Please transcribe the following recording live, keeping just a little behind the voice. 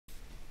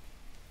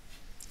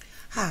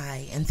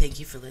Hi, and thank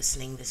you for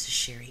listening. This is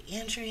Sherry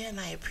Andrea, and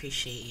I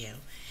appreciate you.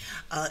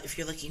 If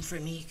you're looking for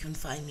me, you can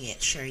find me at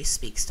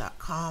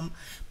sherryspeaks.com.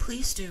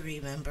 Please do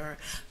remember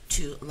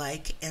to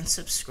like and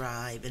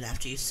subscribe. And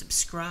after you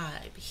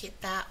subscribe,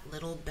 hit that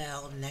little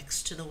bell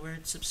next to the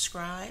word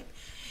subscribe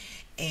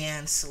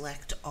and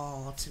select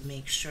all to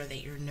make sure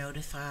that you're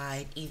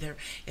notified either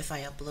if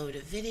I upload a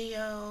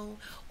video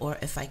or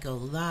if I go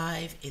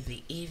live in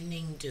the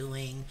evening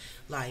doing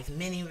live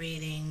mini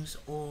readings,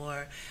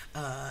 or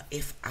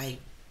if I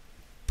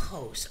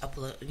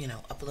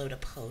upload a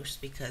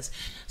post, because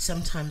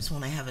sometimes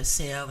when I have a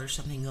sale or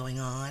something going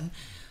on,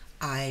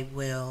 I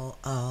will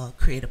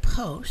create a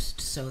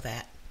post so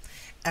that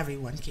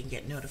everyone can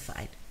get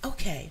notified.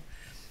 Okay,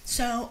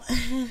 so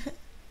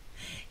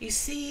you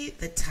see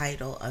the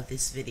title of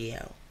this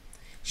video: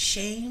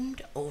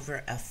 Shamed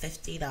Over a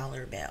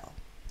 $50 Bill.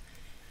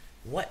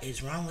 What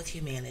is wrong with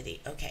humanity?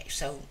 Okay,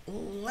 so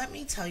let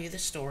me tell you the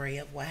story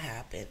of what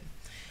happened.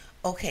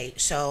 Okay,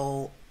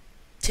 so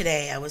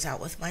today I was out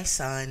with my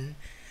son.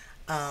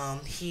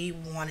 He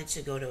wanted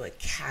to go to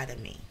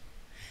academy.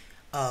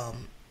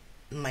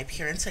 My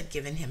parents had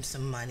given him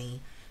some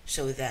money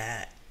so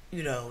that,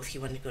 if he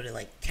wanted to go to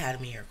like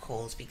academy or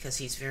Kohl's, because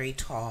he's very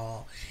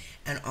tall,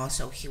 and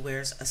also he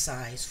wears a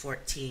size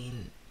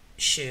 14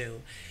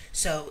 shoe.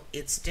 So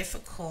it's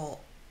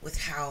difficult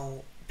with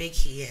how big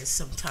he is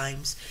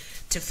sometimes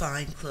to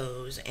find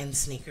clothes and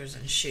sneakers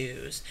and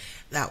shoes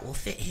that will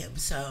fit him.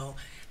 So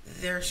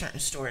there are certain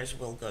stores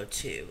we'll go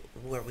to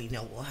where we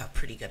know we'll have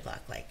pretty good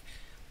luck, like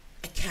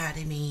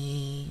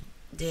Academy,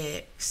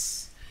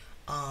 Dick's,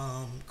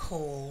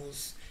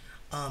 Kohl's.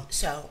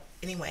 So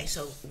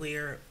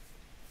we're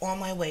on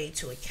my way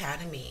to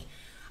Academy.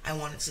 I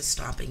wanted to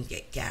stop and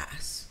get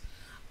gas.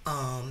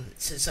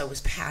 Since I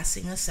was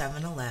passing a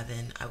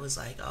 7-Eleven, I was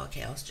like,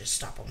 okay, I'll just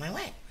stop on my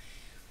way.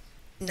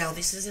 Now,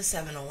 this is a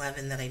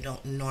 7-Eleven that I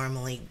don't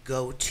normally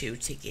go to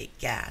get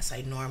gas.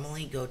 I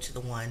normally go to the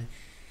one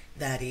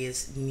that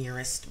is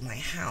nearest my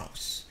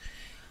house.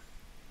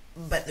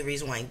 But the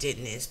reason why I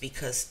didn't is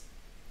because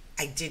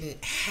I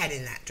didn't head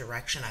in that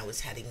direction. I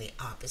was heading the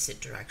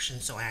opposite direction.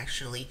 So I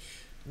actually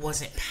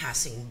wasn't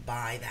passing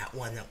by that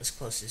one that was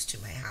closest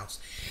to my house.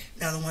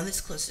 Now, the one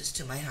that's closest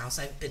to my house,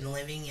 I've been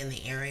living in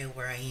the area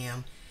where I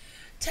am.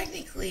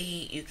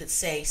 Technically, you could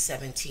say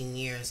 17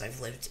 years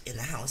I've lived in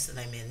the house that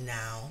I'm in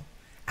now.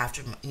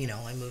 After,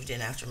 I moved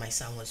in after my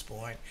son was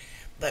born.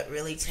 But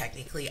really,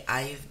 technically,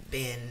 I've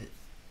been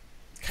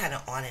kind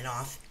of on and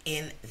off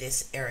in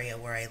this area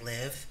where I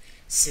live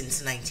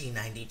since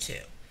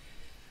 1992.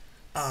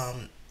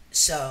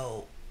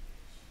 So,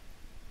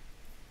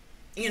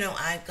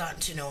 I've gotten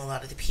to know a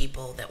lot of the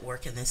people that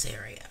work in this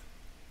area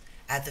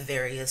at the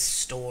various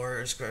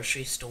stores,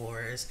 grocery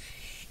stores,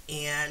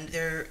 and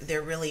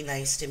they're really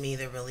nice to me.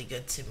 They're really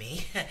good to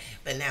me.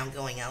 But now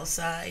going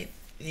outside,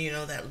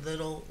 that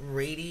little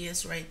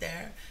radius right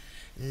there,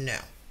 no,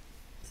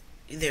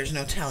 there's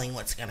no telling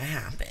what's going to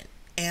happen.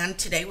 And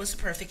today was a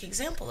perfect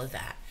example of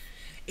that.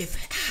 If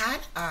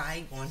had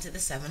I gone to the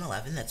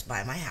 7-Eleven that's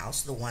by my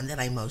house, the one that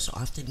I most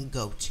often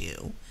go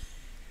to,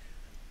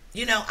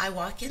 I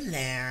walk in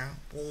there.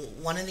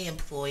 One of the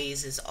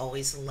employees is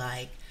always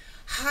like,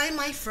 "Hi,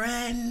 my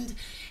friend."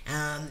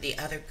 The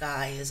other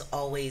guy is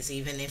always,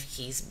 even if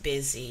he's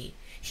busy,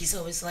 he's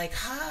always like,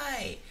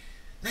 "Hi,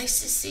 nice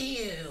to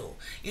see you."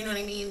 You know what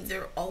I mean?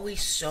 They're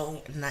always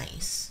so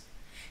nice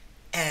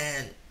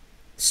and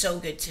so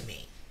good to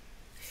me.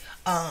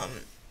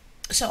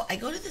 So I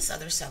go to this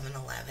other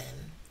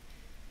 7-Eleven.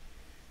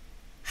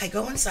 I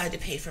go inside to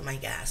pay for my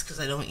gas because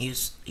I don't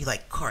use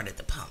like card at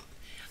the pump.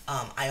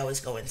 I always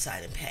go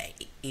inside and pay,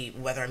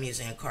 whether I'm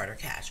using a card or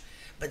cash.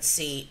 But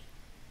see,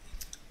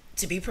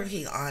 to be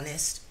perfectly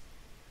honest,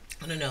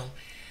 I don't know.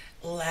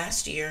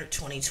 Last year,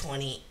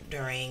 2020,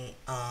 during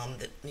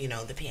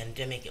the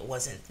pandemic, it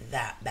wasn't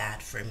that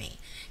bad for me.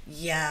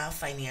 Yeah,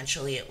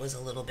 financially, it was a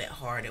little bit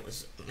hard. It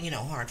was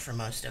hard for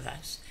most of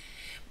us,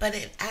 but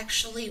it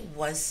actually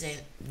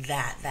wasn't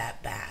that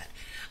bad.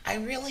 I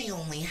really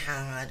only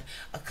had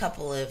a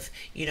couple of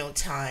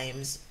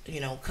times,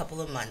 a couple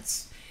of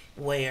months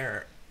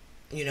where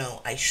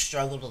I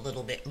struggled a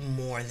little bit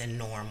more than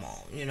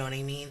normal. You know what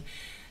I mean?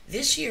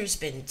 This year's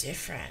been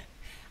different.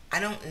 I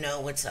don't know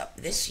what's up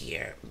this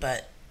year,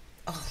 but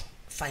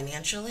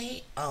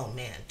financially, oh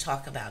man,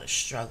 talk about a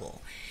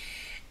struggle.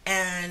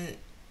 And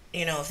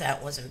if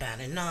that wasn't bad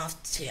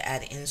enough, to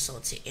add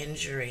insult to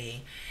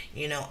injury,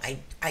 I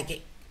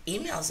get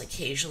emails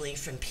occasionally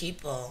from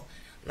people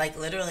like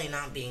literally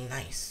not being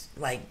nice,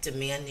 like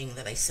demanding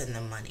that I send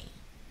them money.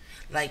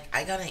 Like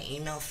I got an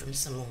email from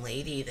some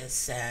lady that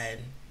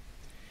said,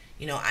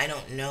 I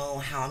don't know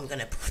how I'm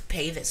going to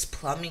pay this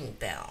plumbing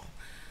bill,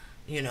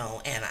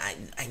 and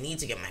I need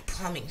to get my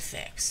plumbing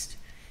fixed.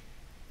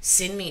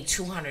 Send me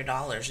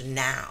 $200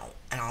 now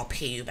and I'll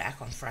pay you back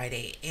on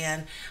Friday.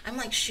 And I'm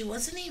like, she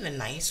wasn't even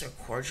nice or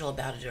cordial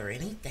about it or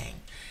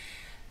anything.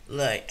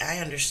 Look, I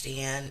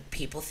understand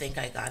people think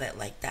I got it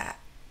like that.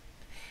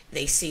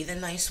 They see the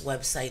nice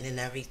website and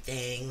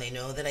everything. They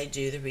know that I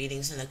do the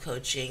readings and the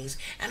coachings.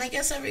 And I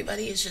guess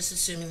everybody is just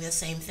assuming the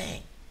same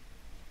thing.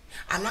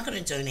 I'm not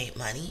going to donate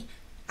money.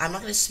 I'm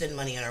not going to spend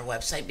money on our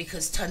website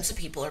because tons of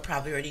people are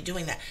probably already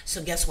doing that.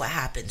 So guess what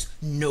happens?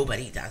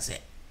 Nobody does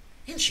it.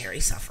 And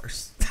Sherry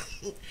suffers.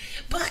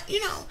 But,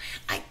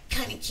 I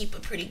kind of keep a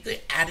pretty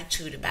good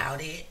attitude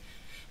about it.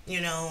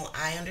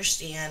 I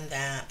understand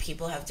that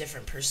people have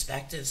different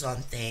perspectives on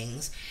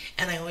things.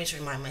 And I always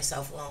remind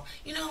myself, well,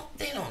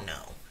 they don't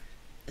know.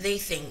 They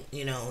think,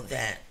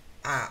 that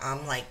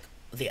I'm like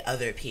the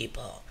other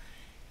people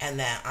and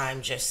that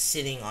I'm just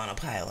sitting on a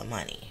pile of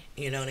money.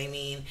 You know what I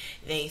mean?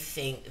 They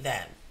think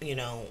that,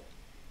 I'm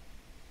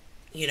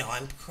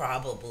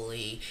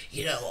probably,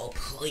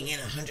 pulling in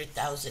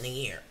 100,000 a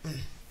year.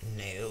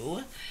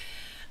 No.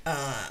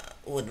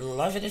 Would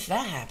love it if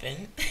that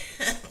happened.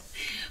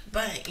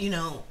 But,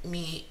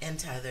 me and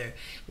Tether,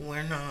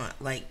 we're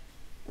not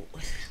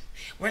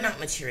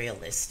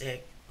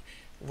materialistic.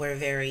 We're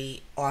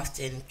very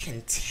often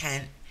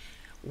content.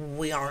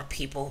 We aren't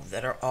people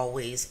that are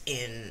always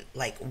in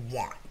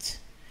want.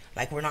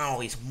 We're not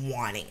always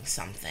wanting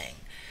something.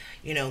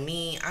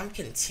 Me, I'm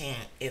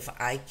content if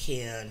I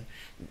can,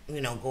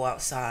 go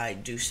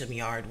outside, do some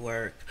yard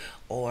work,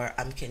 or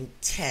I'm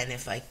content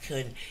if I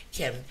can,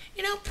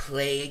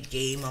 play a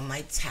game on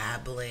my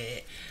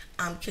tablet.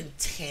 I'm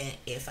content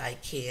if I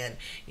can,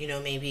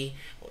 maybe,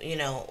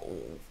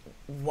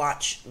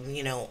 watch,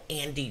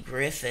 Andy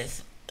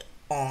Griffith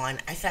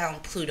I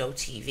found Pluto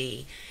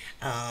TV.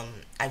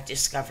 I've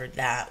discovered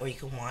that where you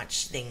can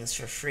watch things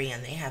for free,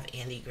 and they have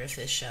Andy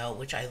Griffith show,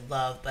 which I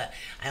love, but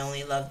I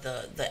only love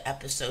the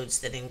episodes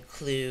that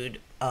include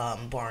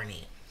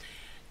Barney.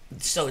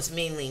 So it's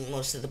mainly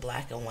most of the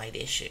black and white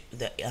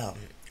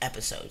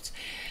episodes.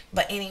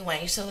 But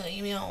anyway, so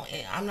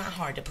I'm not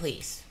hard to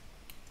please.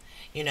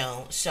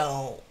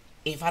 So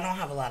if I don't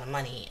have a lot of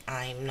money,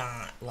 I'm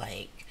not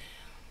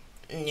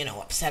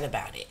upset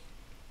about it.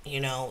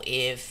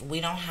 If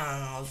we don't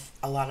have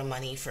a lot of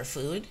money for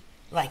food,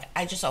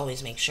 I just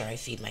always make sure I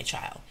feed my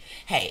child.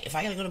 Hey, if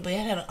I gotta go to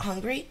bed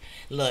hungry,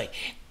 look,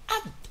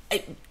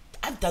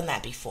 I've done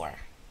that before.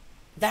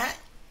 That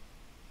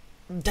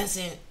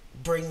doesn't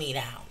bring me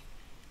down.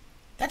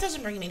 That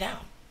doesn't bring me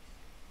down.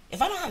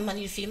 If I don't have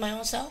money to feed my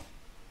own self,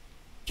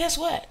 guess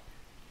what?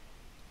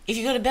 If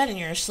you go to bed and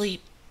you're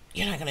asleep,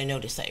 you're not gonna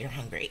notice that you're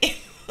hungry.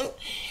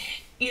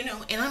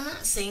 And I'm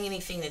not saying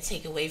anything to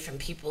take away from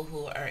people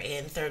who are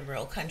in third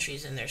world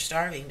countries and they're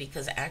starving,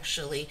 because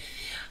actually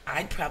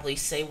I'd probably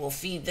say, well,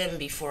 feed them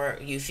before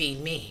you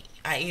feed me.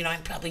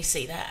 I'd probably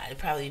say that. I'd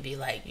probably be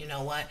like, you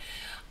know what?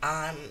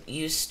 I'm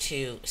used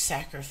to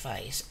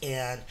sacrifice,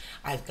 and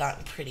I've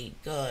gotten pretty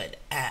good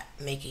at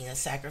making a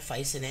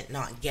sacrifice and it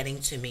not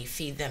getting to me.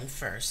 Feed them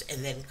first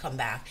and then come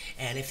back,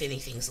 and if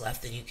anything's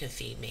left, then you can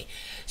feed me.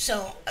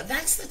 So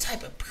that's the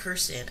type of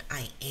person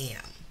I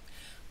am.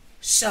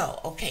 So,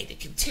 okay, to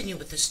continue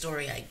with the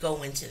story, I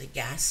go into the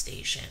gas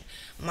station.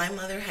 My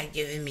mother had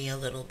given me a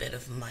little bit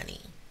of money.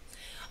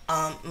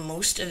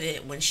 Most of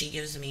it, when she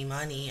gives me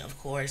money, of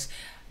course,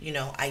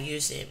 I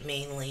use it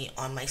mainly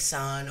on my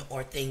son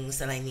or things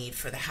that I need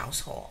for the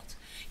household.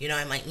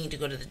 I might need to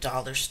go to the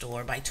dollar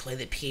store, buy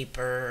toilet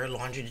paper,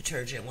 laundry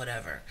detergent,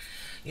 whatever.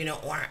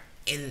 Or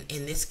in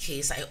this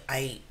case,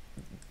 I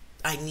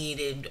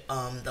needed,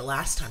 the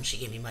last time she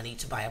gave me money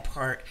to buy a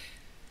part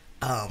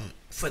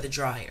for the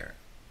dryer.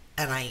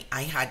 And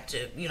I had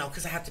to,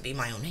 because I have to be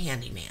my own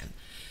handyman.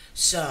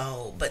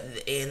 So,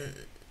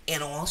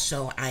 and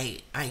also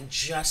I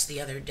just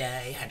the other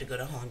day had to go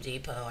to Home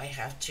Depot. I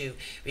have to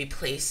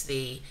replace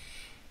the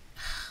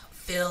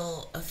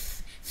fill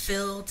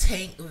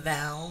tank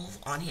valve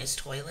on his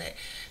toilet.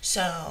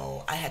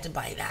 So I had to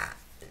buy that.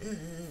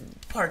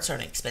 Parts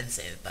aren't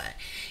expensive, but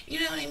you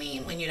know what I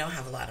mean? When you don't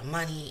have a lot of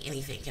money,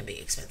 anything can be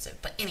expensive.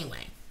 But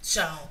anyway,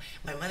 so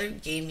my mother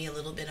gave me a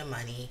little bit of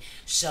money.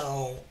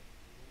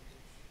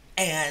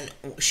 And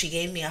she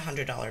gave me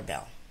 $100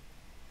 bill.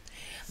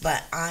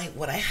 But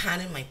what I had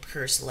in my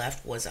purse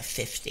left was a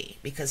 50,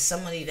 because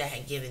somebody that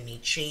had given me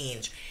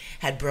change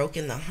had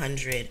broken the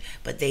 100,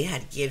 but they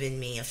had given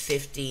me a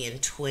 50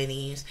 and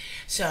 20s.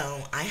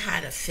 So I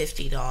had a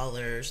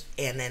 $50,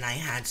 and then I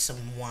had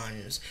some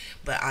ones,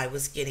 but I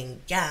was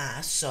getting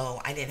gas,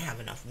 so I didn't have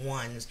enough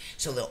ones,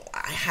 so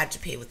I had to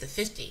pay with the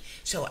 50.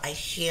 So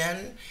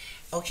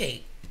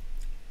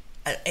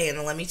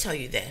and let me tell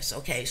you this,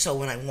 okay? So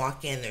when I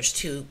walk in, there's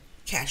two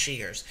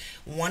cashiers.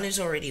 One is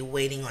already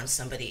waiting on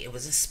somebody. It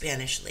was a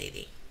Spanish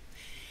lady.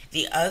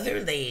 The other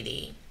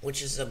lady,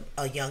 which is a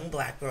young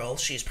black girl,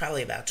 she's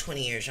probably about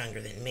 20 years younger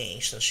than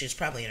me, so she's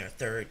probably in her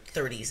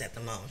 30s at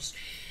the most.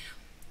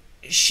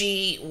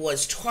 She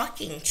was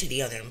talking to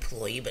the other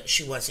employee, but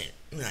she wasn't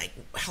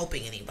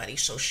helping anybody,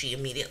 so she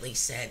immediately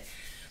said,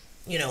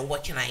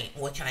 what can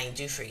I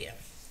do for you?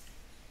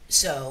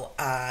 So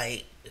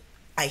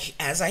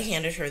as I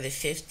handed her the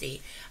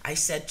 50, I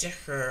said to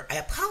her, I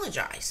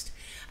apologized.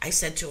 I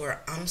said to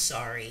her, I'm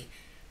sorry,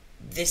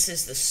 this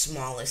is the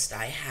smallest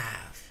I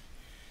have.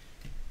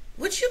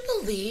 Would you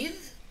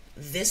believe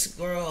This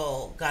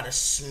girl got a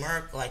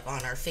smirk like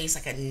on her face,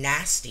 like a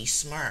nasty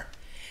smirk,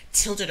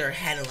 tilted her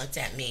head and looked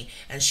at me,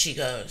 and she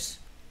goes,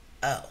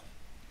 "Oh,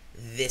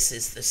 this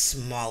is the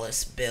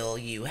smallest bill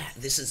you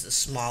this is the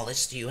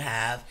smallest you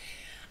have."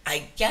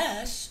 I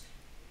guess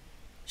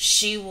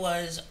she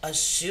was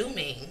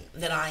assuming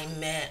that I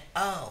meant,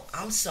 "Oh,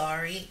 I'm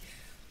sorry,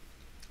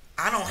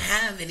 I don't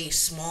have any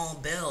small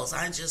bills.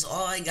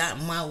 All I got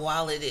in my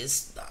wallet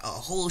is a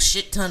whole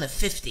shit ton of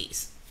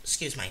 50s."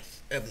 Excuse my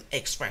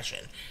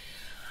expression.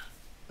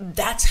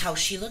 That's how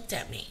she looked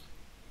at me.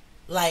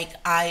 Like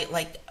I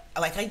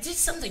did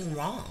something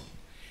wrong.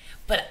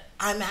 But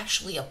I'm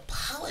actually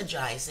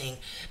apologizing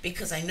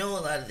because I know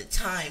a lot of the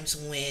times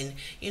when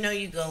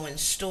you go in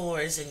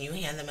stores and you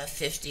hand them a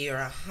 50 or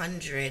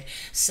 100,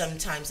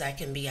 sometimes that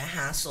can be a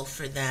hassle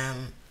for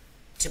them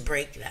to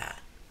break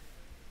that.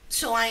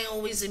 So I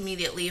always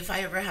immediately, if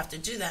I ever have to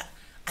do that,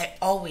 I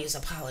always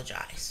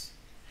apologize.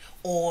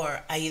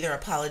 Or I either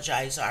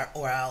apologize,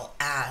 or I'll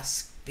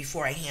ask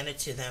before I hand it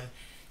to them,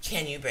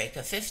 "Can you break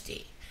a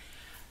 50?"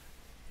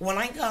 When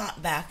I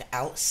got back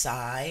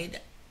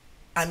outside,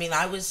 I mean,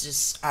 I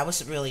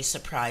was really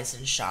surprised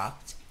and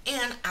shocked.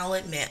 And I'll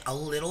admit, a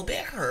little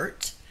bit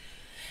hurt,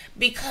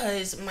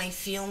 because my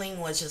feeling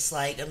was just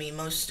like, I mean,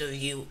 most of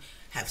you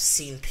have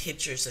seen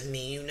pictures of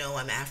me. You know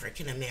I'm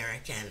African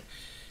American.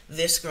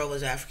 This girl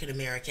was African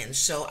American.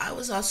 So I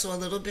was also a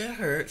little bit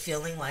hurt,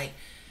 feeling like,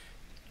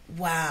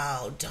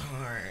 wow,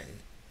 darn.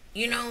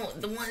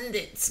 The one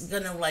that's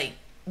gonna like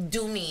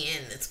do me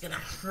in, that's gonna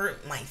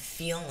hurt my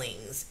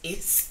feelings,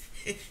 is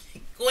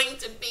going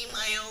to be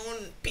my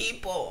own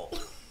people.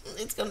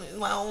 It's gonna be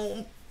my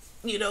own,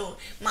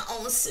 my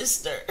own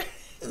sister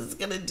is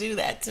gonna do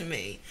that to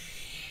me.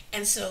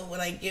 And so when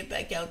I get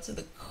back out to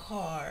the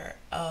car,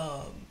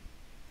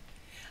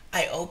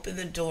 I open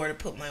the door to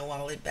put my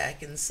wallet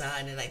back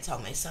inside, and I tell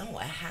my son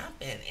what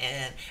happened.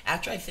 And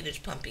after I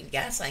finished pumping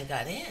gas, I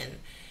got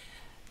in.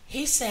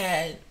 He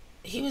said,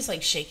 he was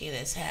like shaking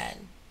his head.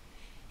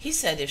 He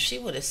said, "If she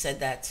would have said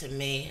that to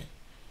me,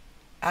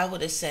 I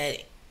would have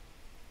said,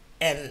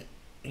 'And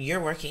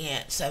you're working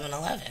at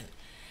 7-Eleven.'"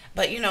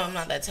 But I'm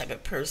not that type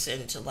of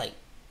person to like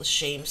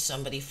shame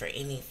somebody for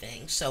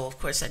anything. So of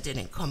course that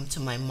didn't come to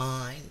my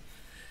mind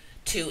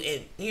to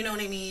it, you know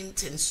what I mean,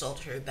 to insult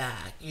her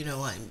back.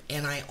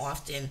 And I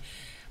often,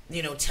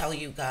 tell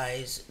you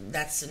guys,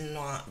 that's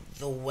not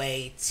the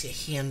way to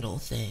handle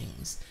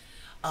things.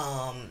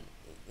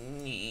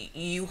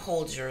 You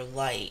hold your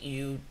light.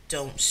 You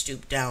don't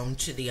stoop down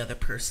to the other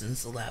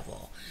person's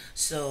level.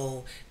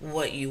 So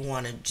what you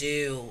want to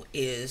do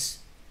is,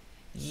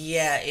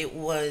 yeah, it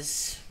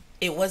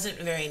wasn't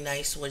very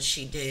nice what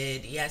she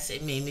did. Yes,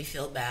 it made me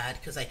feel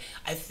bad because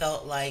I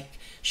felt like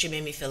she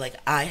made me feel like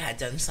I had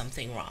done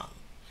something wrong.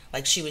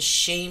 Like she was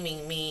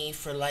shaming me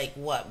for like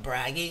what,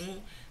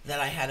 bragging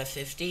that I had a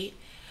 50.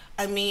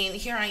 I mean,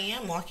 here I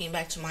am walking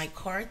back to my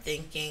car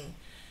thinking,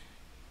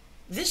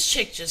 this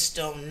chick just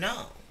don't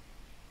know.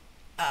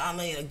 I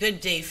mean, a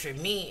good day for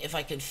me if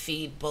I could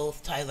feed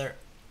both Tyler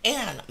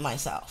and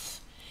myself.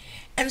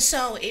 And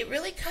so it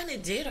really kind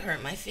of did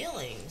hurt my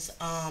feelings.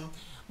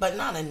 But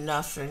not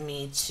enough for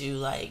me to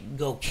like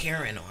go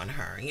Karen on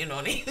her. You know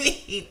what I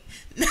mean?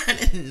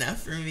 Not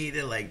enough for me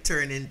to like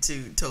turn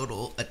into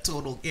a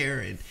total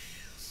Karen.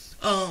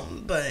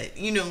 But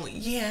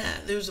yeah,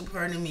 there's a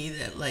part of me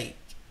that like,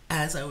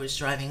 as I was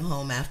driving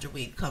home after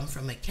we'd come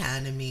from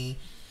Academy,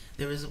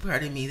 there was a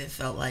part of me that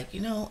felt like,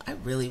 I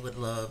really would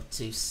love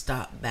to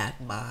stop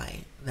back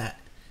by that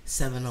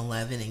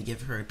 7-Eleven and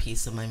give her a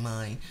piece of my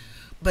mind.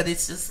 But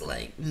it's just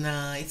like,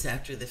 nah, it's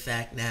after the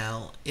fact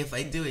now. If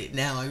I do it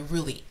now, I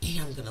really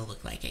am going to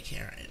look like a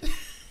Karen.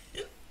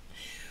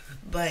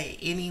 But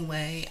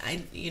anyway,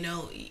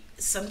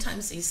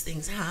 sometimes these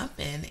things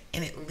happen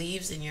and it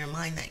leaves in your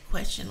mind that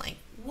question like,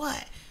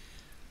 what?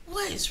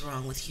 What is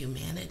wrong with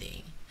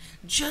humanity?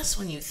 Just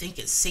when you think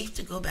it's safe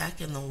to go back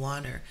in the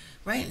water,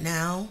 right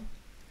now,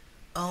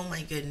 oh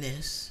my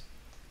goodness,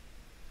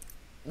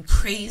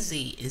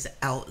 crazy is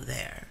out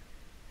there.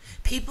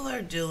 People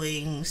are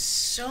doing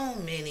so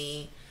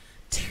many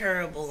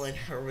terrible and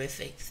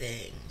horrific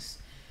things.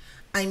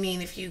 I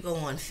mean, if you go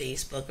on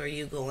Facebook or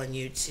you go on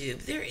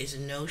YouTube, there is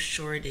no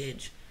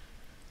shortage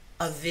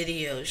of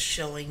videos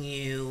showing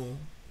you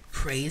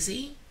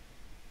crazy,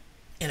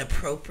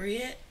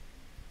 inappropriate,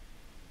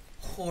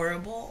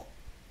 horrible,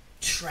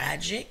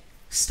 tragic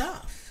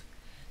stuff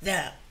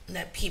that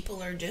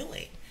people are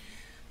doing.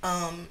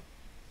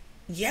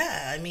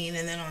 Yeah, I mean,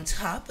 and then on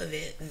top of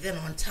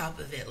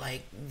it,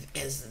 like,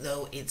 as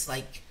though it's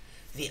like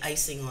the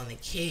icing on the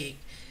cake,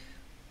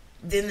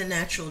 then the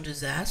natural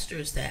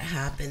disasters that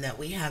happen that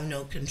we have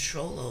no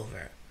control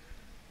over,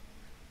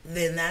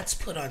 then that's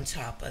put on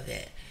top of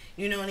it.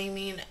 You know what I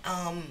mean?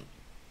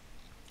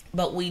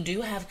 But we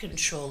do have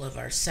control of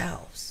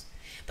ourselves.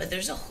 But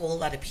there's a whole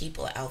lot of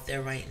people out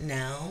there right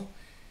now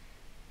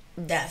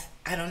that,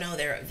 I don't know,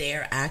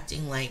 they're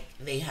acting like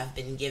they have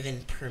been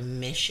given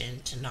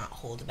permission to not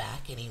hold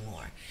back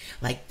anymore.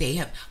 Like they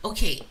have,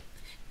 okay,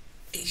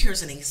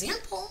 here's an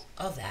example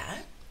of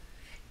that,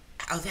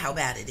 of how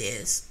bad it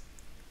is.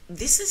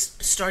 this is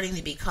starting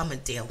to become a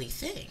daily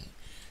thing.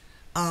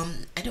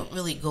 I don't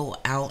really go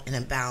out and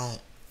about,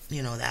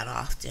 that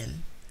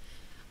often.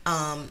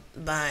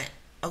 But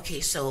okay,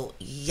 so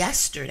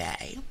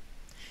yesterday,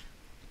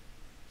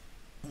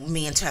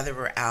 me and Tether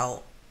were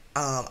out.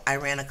 I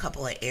ran a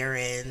couple of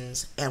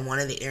errands, and one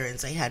of the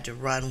errands I had to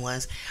run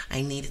was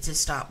I needed to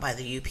stop by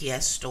the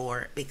UPS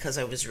store because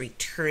I was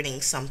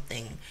returning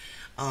something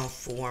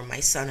for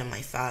my son and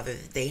my father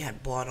that they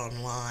had bought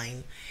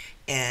online,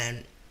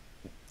 and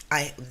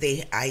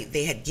they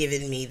had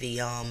given me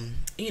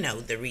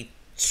the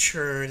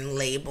return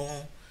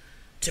label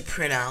to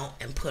print out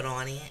and put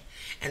on it.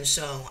 And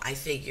so I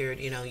figured,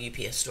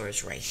 UPS store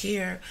is right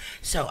here,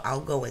 so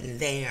I'll go in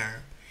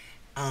there,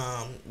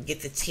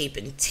 get the tape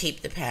and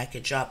tape the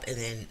package up, and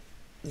then,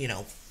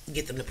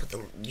 get them to put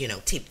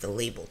tape the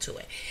label to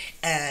it.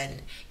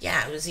 And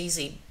yeah, it was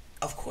easy.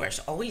 Of course,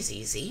 always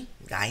easy.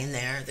 Guy in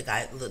there,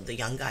 the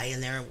young guy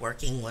in there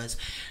working was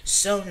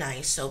so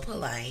nice, so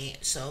polite,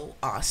 so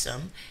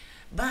awesome.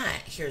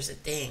 But here's the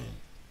thing.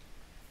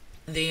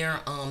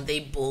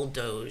 They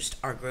bulldozed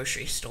our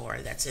grocery store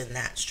that's in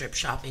that strip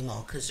shopping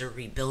mall because they're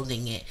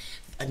rebuilding it,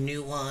 a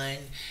new one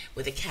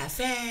with a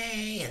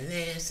cafe and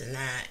this and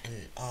that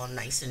and all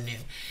nice and new.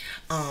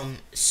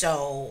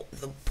 So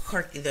the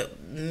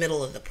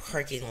middle of the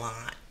parking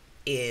lot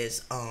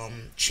is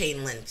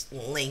chain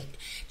link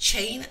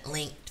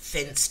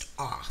fenced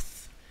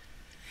off.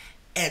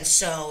 And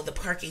so the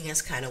parking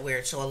is kind of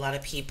weird. So a lot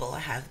of people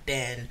have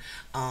been,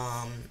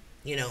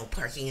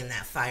 parking in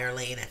that fire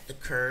lane at the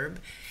curb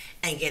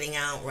and getting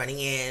out, running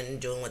in,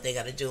 doing what they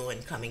got to do,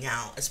 and coming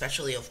out,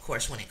 especially, of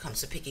course, when it comes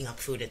to picking up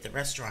food at the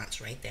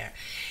restaurants right there.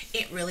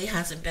 It really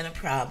hasn't been a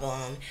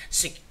problem.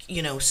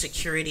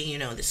 Security,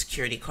 the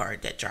security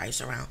card that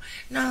drives around.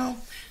 No,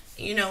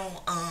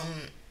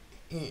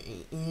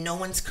 no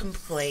one's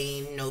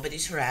complained.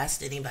 Nobody's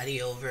harassed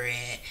anybody over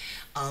it.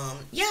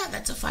 Yeah,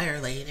 that's a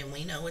fire lane, and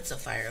we know it's a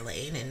fire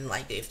lane. And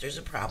like, if there's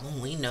a problem,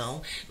 we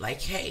know.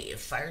 Like, hey,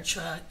 if fire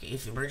truck,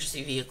 if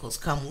emergency vehicles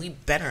come, we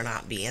better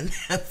not be in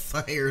that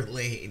fire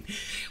lane.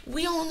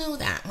 We all know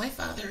that. My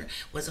father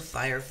was a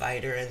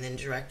firefighter and then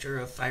director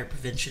of fire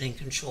prevention and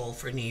control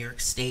for New York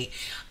State.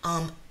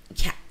 I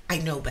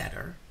know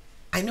better.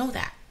 I know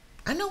that.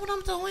 I know what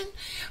I'm doing.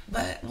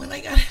 But when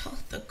I got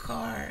out the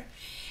car,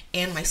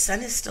 and my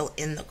son is still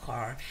in the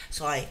car,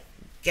 so I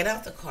get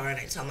out the car and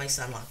I tell my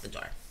son, lock the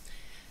door.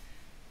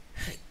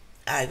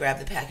 I grab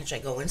the package, I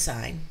go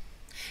inside.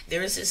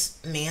 There is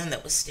this man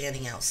that was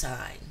standing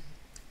outside,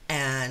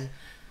 and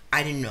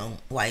I didn't know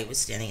why he was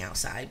standing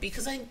outside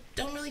because I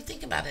don't really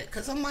think about it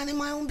because I'm minding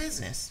my own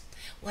business.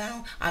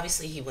 Well,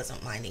 obviously he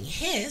wasn't minding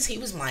his, he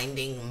was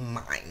minding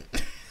mine.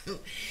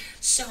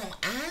 So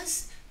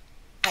as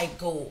I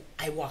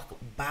walk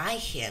by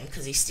him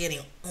because he's standing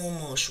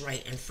almost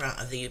right in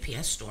front of the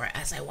UPS store.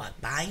 As I walk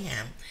by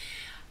him,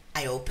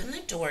 I open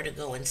the door to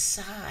go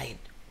inside.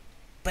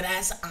 But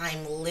as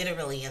I'm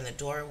literally in the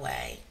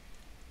doorway,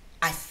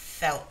 I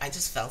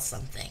just felt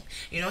something.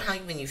 You know how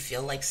when you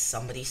feel like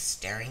somebody's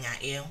staring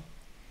at you?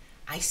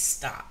 I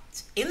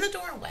stopped in the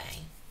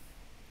doorway,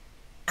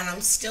 and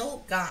I'm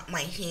still got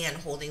my hand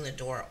holding the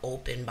door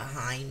open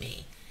behind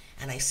me.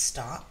 And I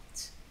stopped.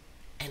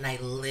 And I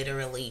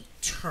literally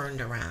turned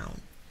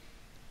around.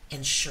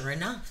 And sure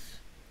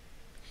enough,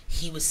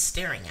 he was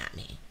staring at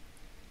me.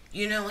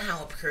 You know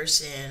how a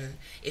person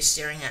is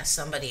staring at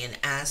somebody, and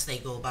as they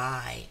go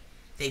by,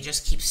 they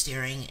just keep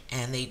staring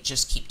and they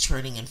just keep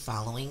turning and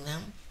following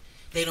them?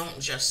 They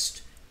don't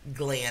just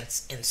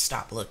glance and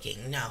stop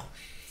looking. No.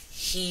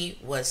 He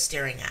was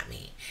staring at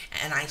me.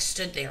 And I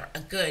stood there a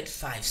good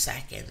 5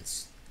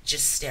 seconds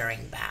just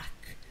staring back.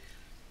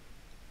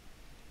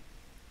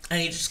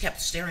 And he just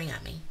kept staring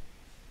at me.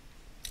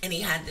 And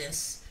he had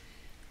this,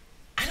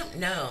 I don't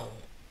know,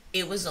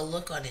 it was a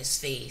look on his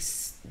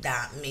face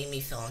that made me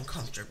feel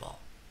uncomfortable.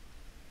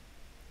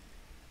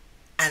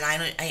 And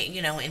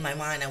in my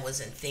mind, I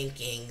wasn't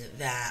thinking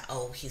that,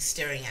 oh, he's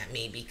staring at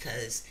me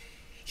because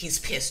he's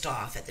pissed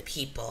off at the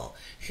people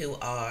who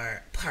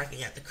are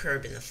parking at the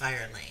curb in the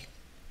fire lane.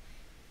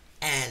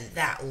 And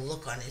that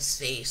look on his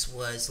face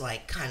was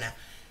like, kind of,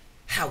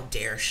 how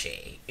dare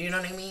she? You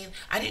know what I mean?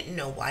 I didn't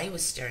know why he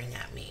was staring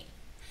at me.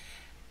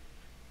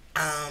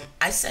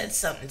 I said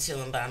something to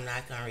him, but I'm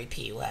not going to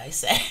repeat what I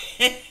said.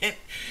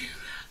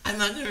 I'm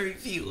not going to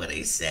repeat what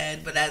I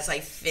said, but as I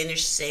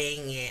finished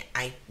saying it,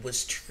 I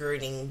was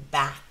turning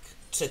back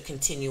to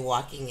continue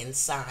walking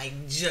inside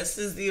just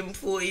as the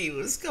employee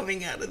was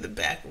coming out of the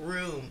back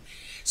room.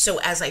 So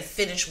as I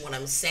finish what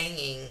I'm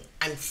saying,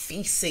 I'm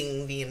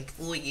facing the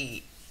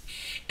employee,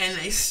 and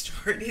I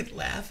started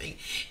laughing,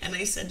 and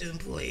I said to the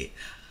employee,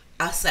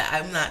 I said,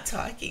 I'm not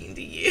talking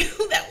to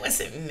you. That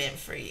wasn't meant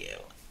for you.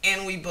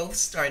 And we both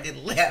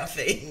started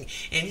laughing.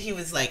 And he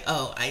was like,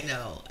 oh, I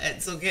know.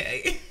 It's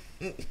okay.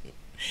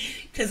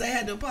 Because I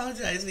had to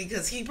apologize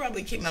because he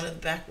probably came out of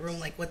the back room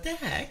like, what the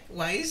heck?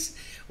 Why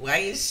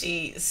is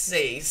she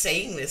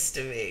saying this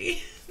to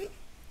me?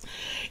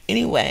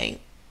 Anyway,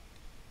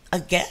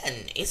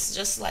 again, it's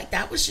just like,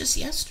 that was just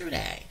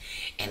yesterday.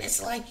 And it's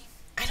like,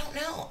 I don't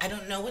know. I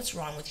don't know what's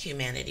wrong with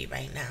humanity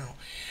right now.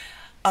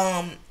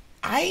 Um,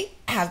 I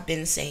have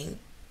been saying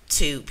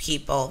to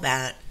people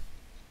that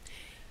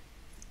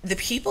the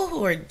people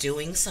who are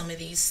doing some of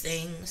these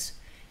things,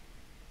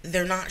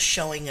 they're not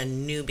showing a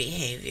new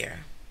behavior.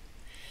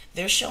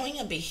 They're showing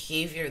a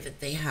behavior that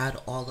they had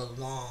all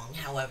along.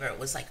 However, it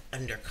was like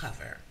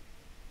undercover.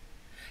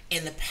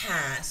 In the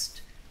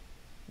past,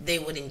 they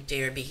wouldn't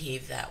dare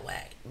behave that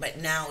way. But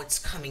now it's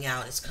coming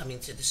out, it's coming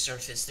to the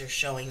surface. They're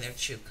showing their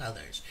true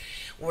colors.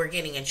 We're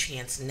getting a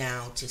chance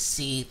now to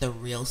see the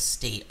real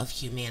state of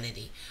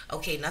humanity.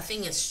 Okay,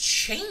 nothing has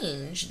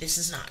changed. This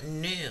is not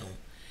new.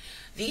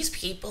 These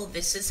people,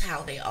 this is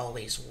how they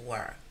always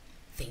were.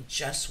 They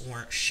just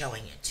weren't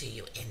showing it to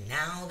you. And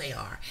now they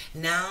are.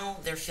 Now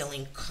they're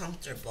feeling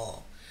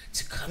comfortable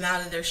to come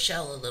out of their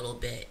shell a little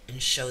bit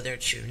and show their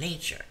true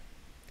nature.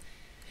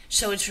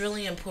 So it's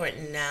really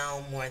important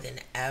now more than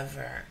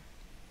ever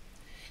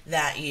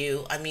that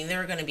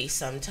there are going to be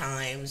some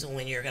times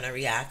when you're going to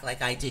react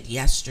like I did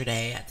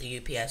yesterday at the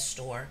UPS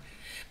store,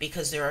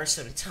 because there are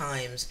some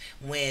times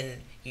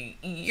when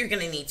you're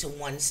going to need to,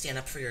 one, stand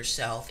up for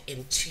yourself,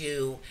 and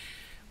two,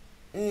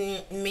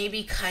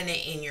 maybe kind of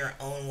in your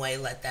own way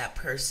let that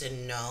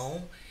person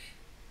know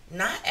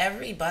not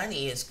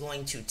everybody is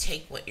going to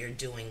take what you're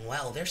doing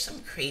well. There's some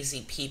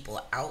crazy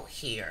people out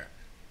here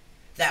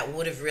that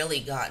would have really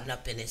gotten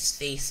up in his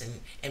face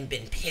and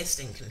been pissed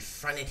and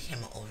confronted him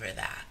over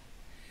that.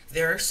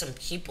 There are some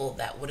people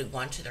that would have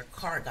gone to their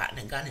car, gotten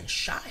a gun, and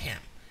shot him.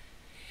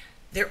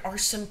 There are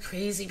some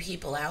crazy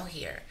people out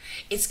here.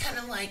 It's kind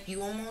of like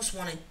you almost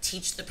want to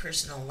teach the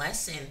person a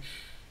lesson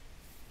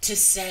to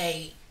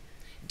say,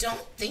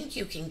 don't think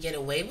you can get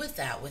away with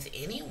that with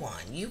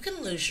anyone. You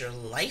can lose your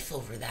life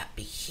over that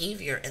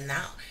behavior, and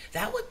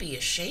that would be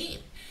a shame.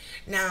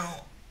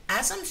 Now,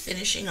 as I'm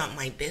finishing up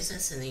my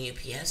business in the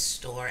UPS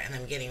store and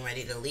I'm getting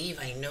ready to leave,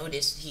 I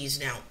noticed he's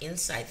now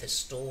inside the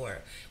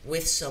store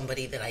with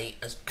somebody that I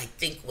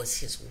think was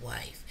his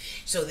wife.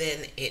 So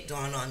then it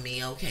dawned on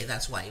me, okay,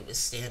 that's why he was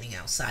standing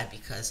outside,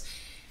 because,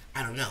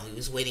 I don't know, he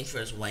was waiting for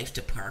his wife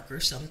to park or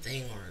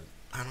something, or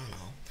I don't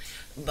know.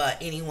 But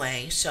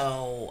anyway,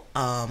 so,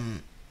 I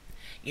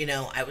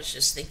was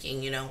just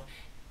thinking,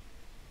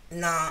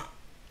 not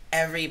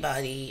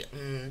everybody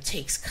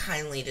takes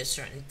kindly to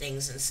certain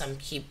things, and some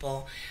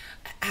people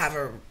have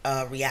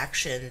a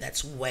reaction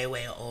that's way,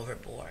 way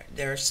overboard.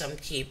 There are some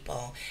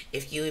people,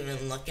 if you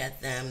even look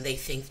at them, they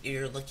think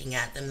you're looking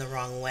at them the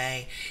wrong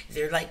way.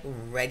 They're like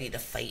ready to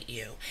fight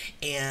you.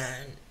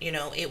 And,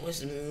 it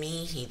was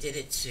me he did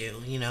it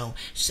to,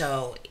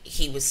 so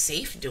he was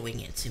safe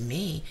doing it to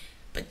me.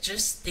 But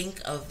just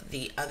think of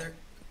the other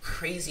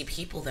crazy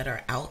people that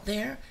are out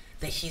there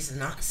that he's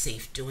not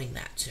safe doing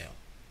that to,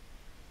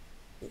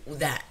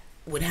 that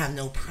would have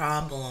no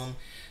problem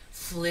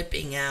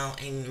flipping out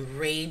and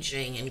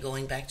raging and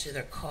going back to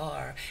their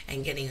car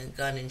and getting a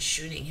gun and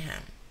shooting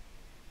him.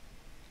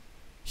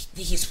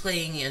 He's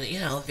playing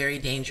a very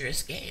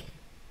dangerous game.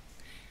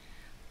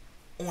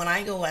 When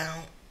I go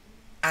out,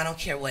 I don't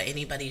care what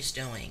anybody's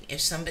doing. I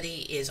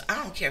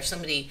don't care if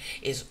somebody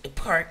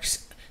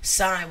parks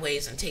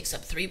sideways and takes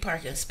up 3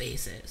 parking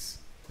spaces.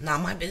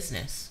 Not my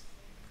business.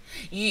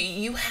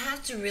 You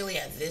have to really,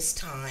 at this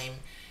time,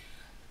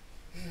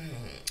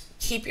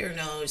 keep your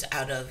nose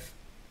out of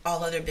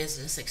all other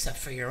business except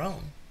for your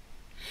own,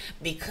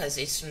 because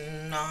it's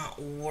not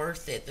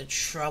worth it. The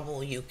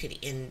trouble you could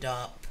end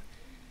up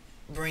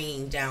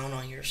bringing down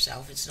on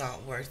yourself, it's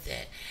not worth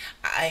it.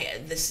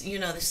 The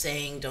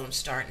saying, don't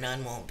start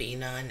none, won't be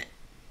none.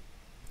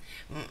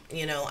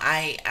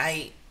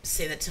 I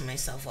say that to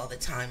myself all the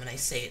time, and I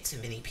say it to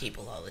many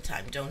people all the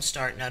time. Don't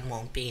start none,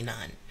 won't be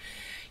none.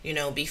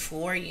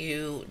 Before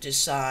you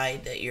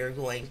decide that you're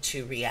going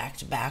to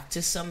react back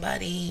to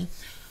somebody,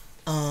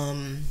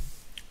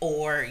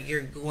 or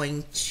you're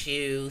going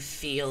to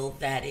feel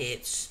that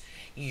it's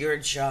your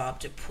job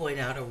to point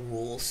out a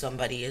rule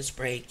somebody is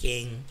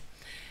breaking,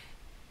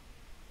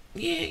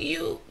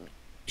 you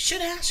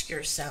should ask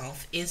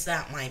yourself, is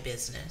that my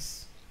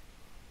business?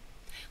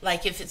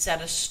 Like, if it's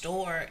at a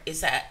store,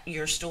 is that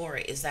your store?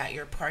 Is that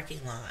your parking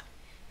lot?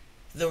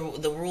 The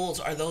rules,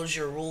 are those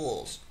your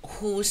rules?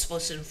 Who is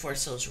supposed to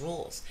enforce those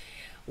rules?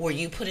 Were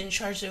you put in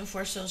charge to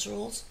enforce those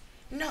rules?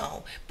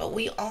 No, but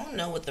we all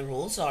know what the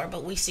rules are,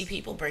 but we see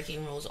people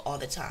breaking rules all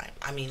the time.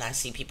 I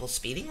see people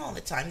speeding all the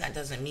time. That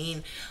doesn't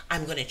mean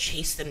I'm going to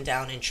chase them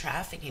down in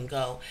traffic and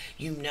go,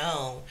 you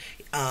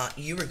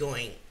were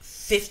going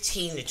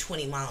 15 to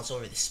 20 miles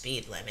over the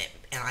speed limit,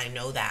 and I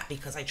know that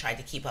because I tried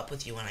to keep up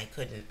with you and I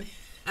couldn't.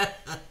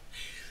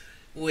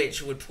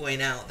 Which would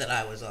point out that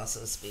I was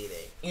also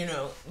speeding,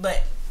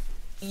 but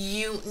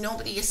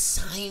nobody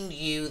assigned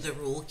you the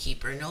rule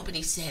keeper.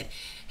 Nobody said,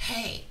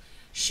 hey,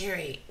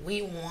 Sherry,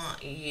 we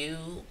want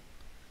you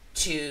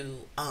to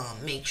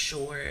make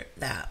sure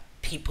that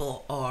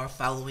people are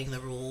following the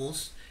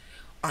rules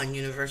on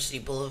University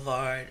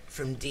Boulevard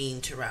from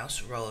Dean to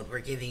Rouse Road. We're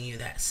giving you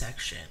that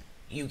section.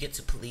 You get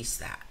to police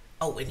that.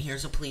 Oh, and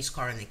here's a police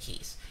car and the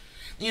keys.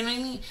 You know what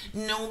I mean?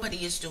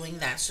 Nobody is doing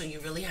that. So you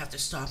really have to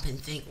stop and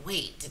think,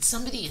 wait, did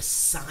somebody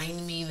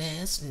assign me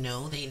this?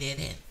 No, they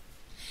didn't.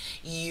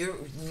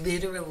 You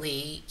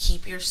literally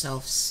keep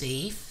yourself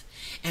safe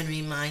and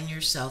remind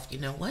yourself, you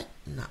know what?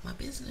 Not my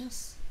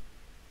business.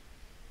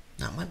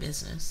 Not my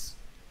business.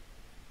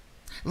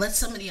 Let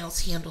somebody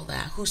else handle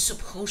that who's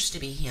supposed to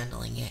be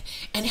handling it.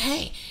 And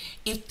hey,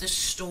 if the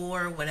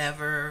store,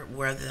 whatever,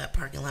 whether that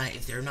parking lot,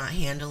 if they're not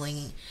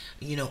handling,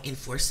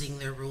 enforcing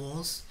their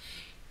rules,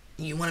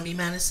 you want to be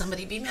mad at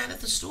somebody, be mad at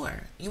the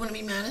store. You want to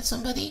be mad at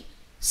somebody?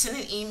 Send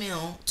an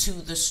email to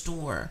the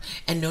store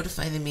and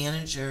notify the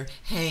manager,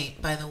 hey,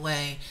 by the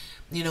way,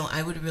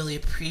 I would really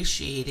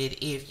appreciate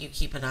it if you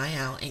keep an eye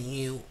out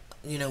and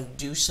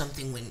do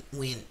something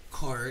when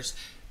cars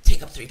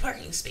take up 3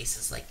 parking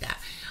spaces like that.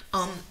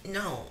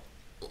 No,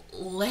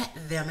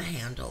 let them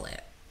handle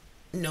it.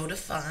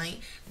 Notify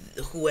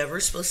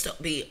whoever's supposed to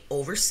be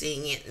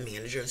overseeing it,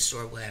 manager of the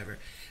store, whatever.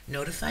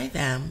 Notify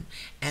them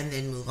and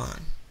then move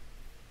on.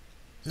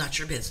 Not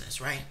your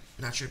business, right?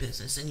 Not your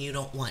business, and you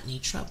don't want any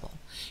trouble.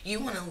 You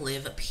want to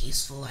live a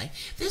peaceful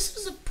life. This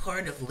is a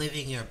part of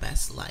living your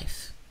best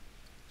life,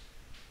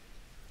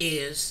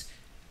 is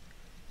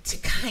to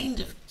kind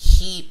of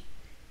keep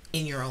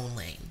in your own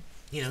lane.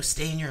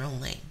 Stay in your own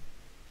lane.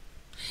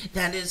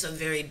 That is a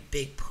very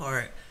big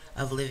part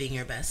of living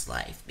your best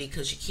life,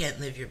 because you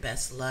can't live your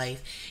best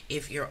life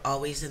if you're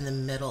always in the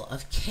middle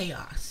of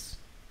chaos.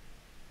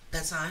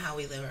 That's not how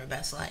we live our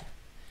best life.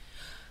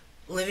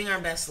 Living our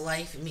best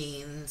life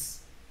means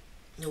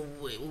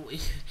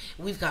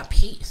we've got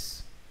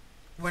peace.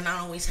 We're not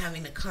always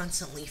having to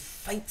constantly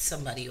fight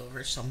somebody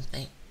over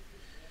something.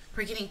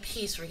 We're getting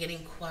peace. We're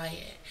getting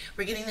quiet.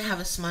 We're getting to have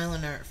a smile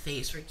on our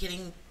face. We're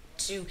getting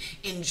to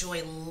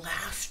enjoy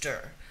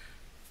laughter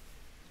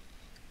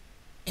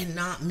and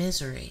not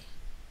misery.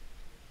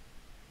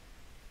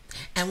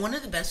 And one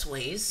of the best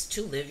ways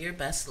to live your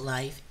best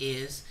life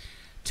is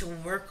to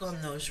work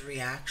on those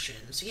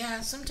reactions.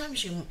 Yeah,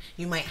 sometimes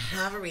you might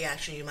have a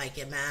reaction, you might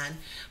get mad,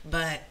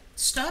 but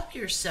stop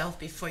yourself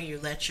before you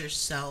let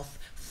yourself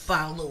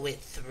follow it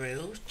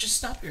through. Just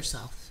stop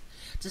yourself.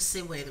 Just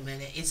say, wait a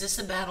minute, is this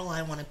a battle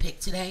I want to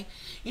pick today?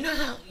 You know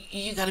how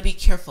you got to be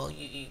careful.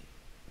 You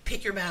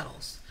pick your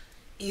battles.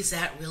 Is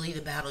that really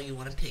the battle you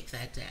want to pick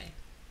that day?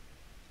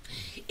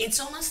 It's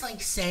almost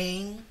like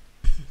saying,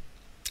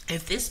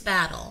 if this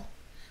battle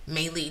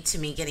may lead to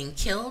me getting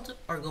killed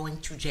or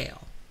going to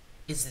jail,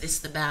 is this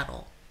the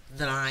battle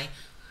that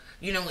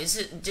is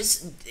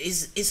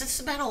this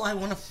the battle I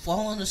want to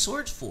fall on the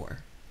sword for?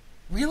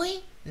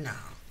 Really? No.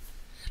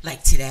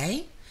 Like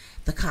today,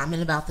 the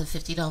comment about the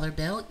 $50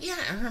 bill, yeah,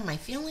 it hurt my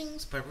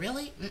feelings, but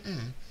really?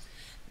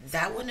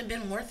 That wouldn't have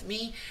been worth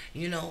me,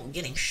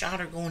 getting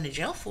shot or going to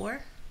jail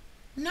for.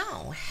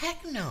 No,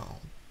 heck no.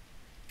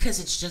 Because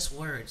it's just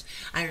words.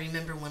 I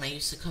remember when I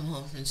used to come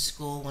home from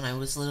school when I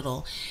was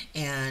little,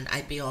 and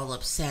I'd be all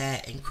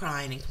upset and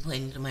crying and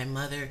complaining to my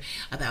mother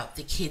about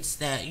the kids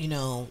that,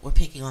 were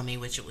picking on me,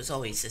 which it was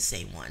always the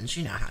same ones.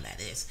 You know how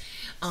that is.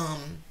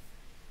 And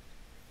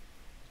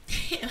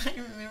I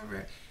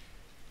remember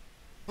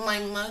my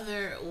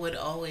mother would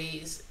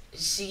always,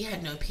 she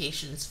had no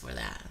patience for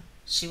that.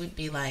 She would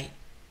be like,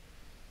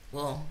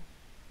 well,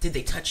 did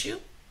they touch you?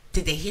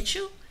 Did they hit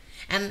you?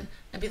 And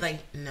I'd be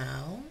like,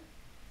 no,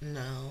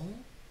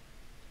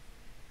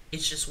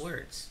 it's just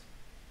words.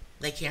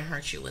 They can't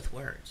hurt you with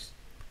words.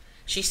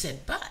 She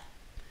said, but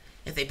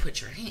if they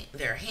put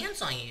their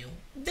hands on you,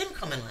 then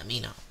come and let me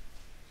know.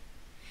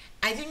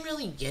 I didn't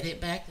really get it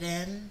back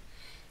then.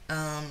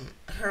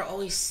 Her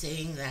always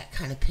saying that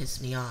kind of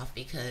pissed me off,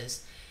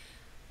 because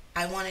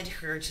I wanted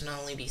her to not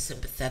only be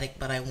sympathetic,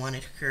 but I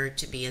wanted her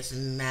to be as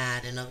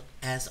mad and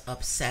as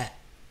upset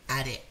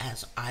at it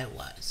as I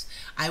was.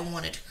 I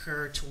wanted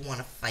her to want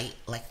to fight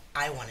like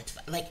I wanted to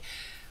fight. Like,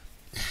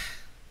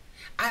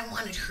 I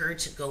wanted her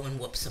to go and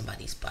whoop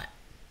somebody's butt.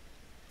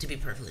 To be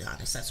perfectly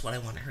honest, that's what I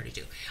wanted her to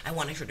do. I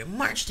wanted her to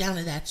march down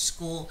to that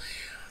school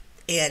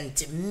and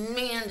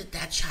demand that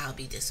that child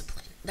be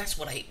disciplined. That's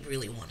what I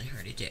really wanted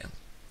her to do.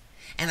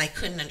 And I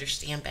couldn't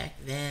understand back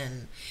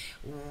then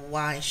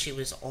why she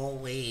was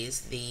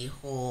always the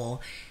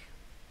whole,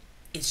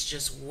 it's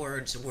just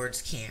words.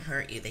 Words can't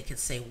hurt you. They can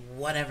say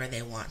whatever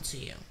they want to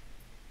you,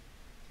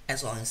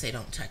 as long as they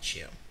don't touch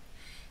you.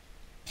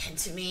 And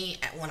to me,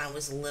 when I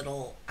was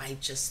little, I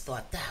just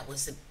thought that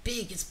was the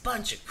biggest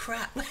bunch of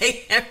crap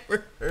I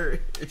ever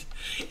heard.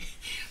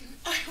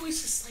 I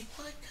was just like,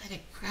 what kind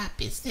of crap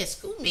is this?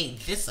 Who made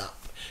this up?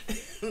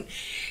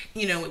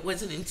 It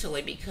wasn't until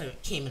I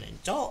became an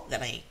adult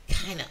that I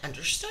kind of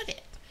understood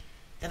it.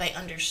 That I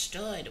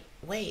understood,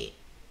 wait,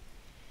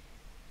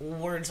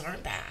 words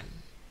aren't bad.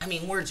 I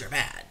mean, words are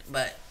bad,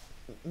 but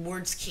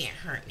words can't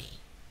hurt me.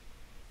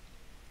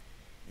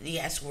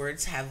 Yes,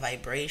 words have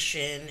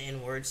vibration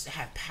and words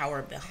have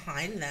power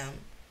behind them,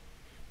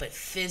 but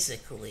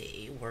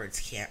physically,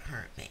 words can't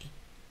hurt me.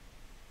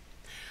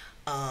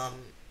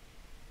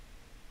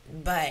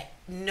 But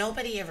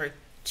nobody ever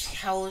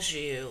tells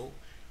you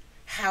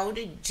how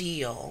to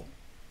deal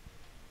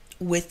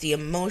with the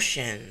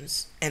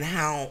emotions and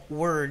how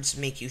words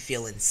make you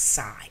feel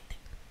inside.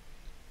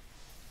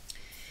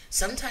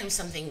 Sometimes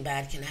something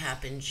bad can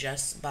happen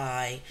just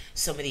by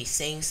somebody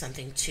saying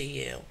something to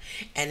you,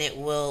 and it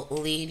will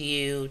lead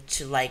you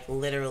to, like,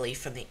 literally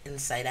from the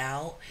inside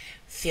out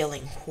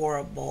feeling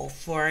horrible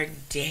for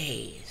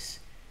days.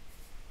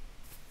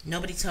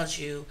 Nobody tells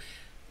you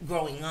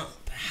growing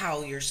up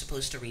how you're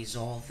supposed to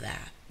resolve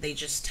that. They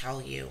just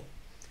tell you,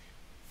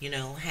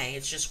 hey,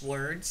 it's just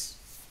words,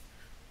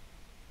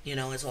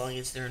 as long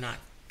as they're not,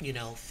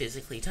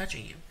 physically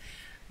touching you.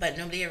 But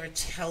nobody ever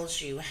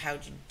tells you how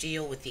to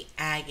deal with the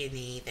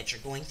agony that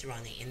you're going through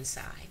on the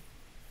inside.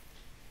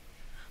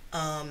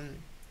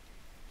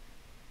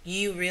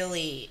 You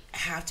really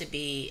have to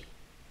be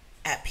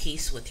at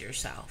peace with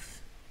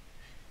yourself.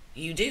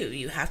 You do.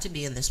 You have to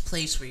be in this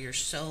place where you're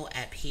so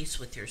at peace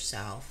with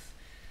yourself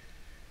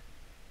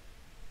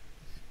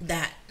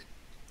that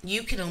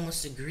you can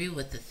almost agree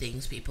with the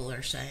things people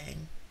are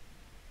saying.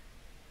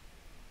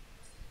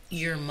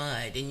 You're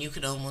mud, and you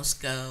could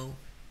almost go,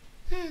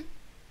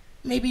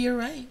 maybe you're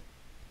right.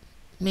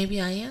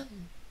 Maybe I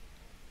am.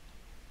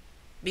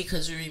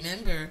 Because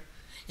remember,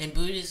 in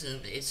Buddhism,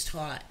 it's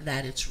taught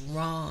that it's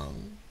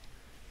wrong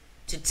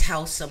to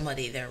tell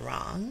somebody they're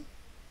wrong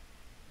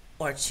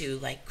or to,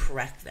 like,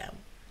 correct them.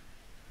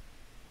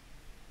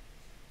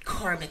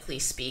 Karmically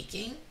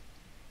speaking,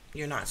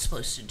 you're not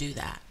supposed to do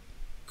that.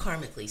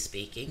 Karmically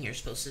speaking, you're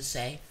supposed to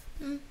say,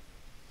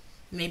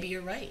 maybe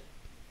you're right.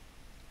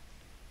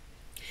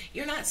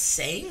 You're not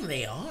saying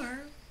they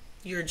are.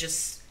 You're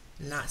just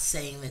not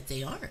saying that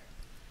they aren't.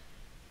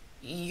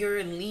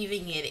 You're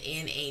leaving it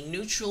in a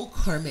neutral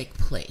karmic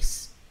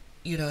place.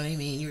 You know what I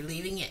mean? You're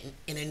leaving it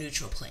in a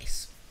neutral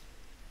place.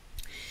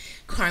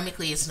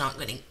 Karmically, it's not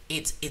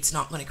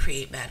going to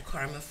create bad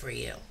karma for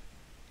you.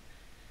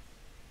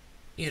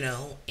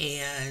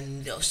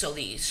 And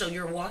so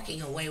you're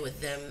walking away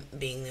with them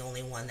being the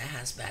only one that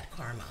has bad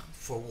karma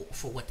for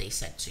what they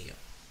said to you.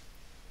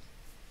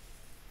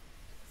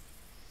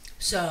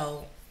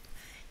 So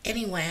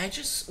anyway, I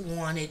just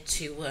wanted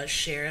to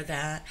share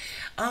that.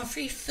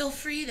 Feel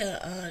free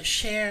to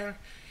share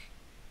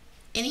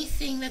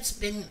anything that's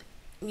been,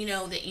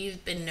 that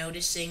you've been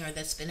noticing or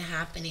that's been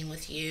happening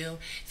with you.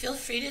 Feel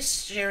free to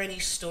share any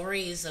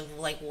stories of,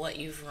 like, what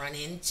you've run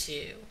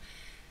into,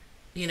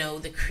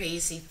 the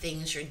crazy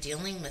things you're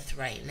dealing with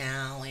right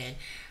now, and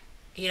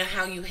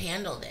how you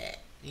handled it,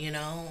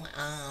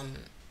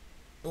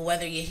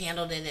 whether you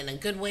handled it in a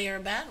good way or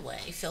a bad way.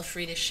 Feel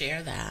free to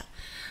share that.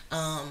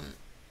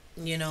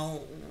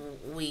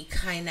 We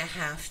kind of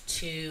have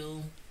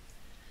to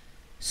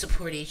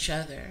support each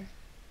other.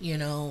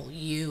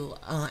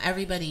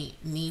 Everybody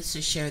needs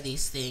to share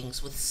these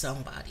things with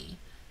somebody,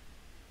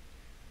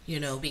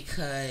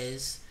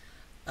 because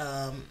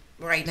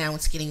right now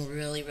it's getting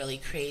really, really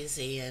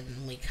crazy,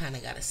 and we kind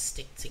of got to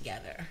stick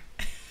together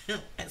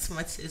as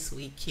much as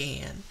we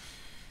can.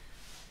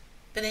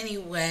 But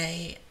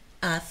anyway,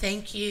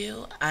 thank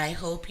you. I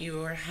hope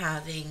you are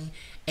having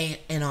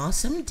an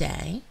awesome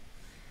day.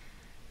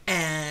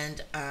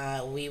 And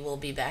we will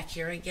be back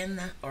here again,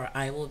 or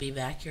I will be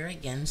back here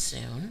again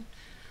soon.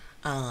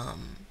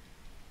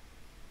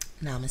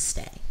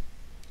 Namaste.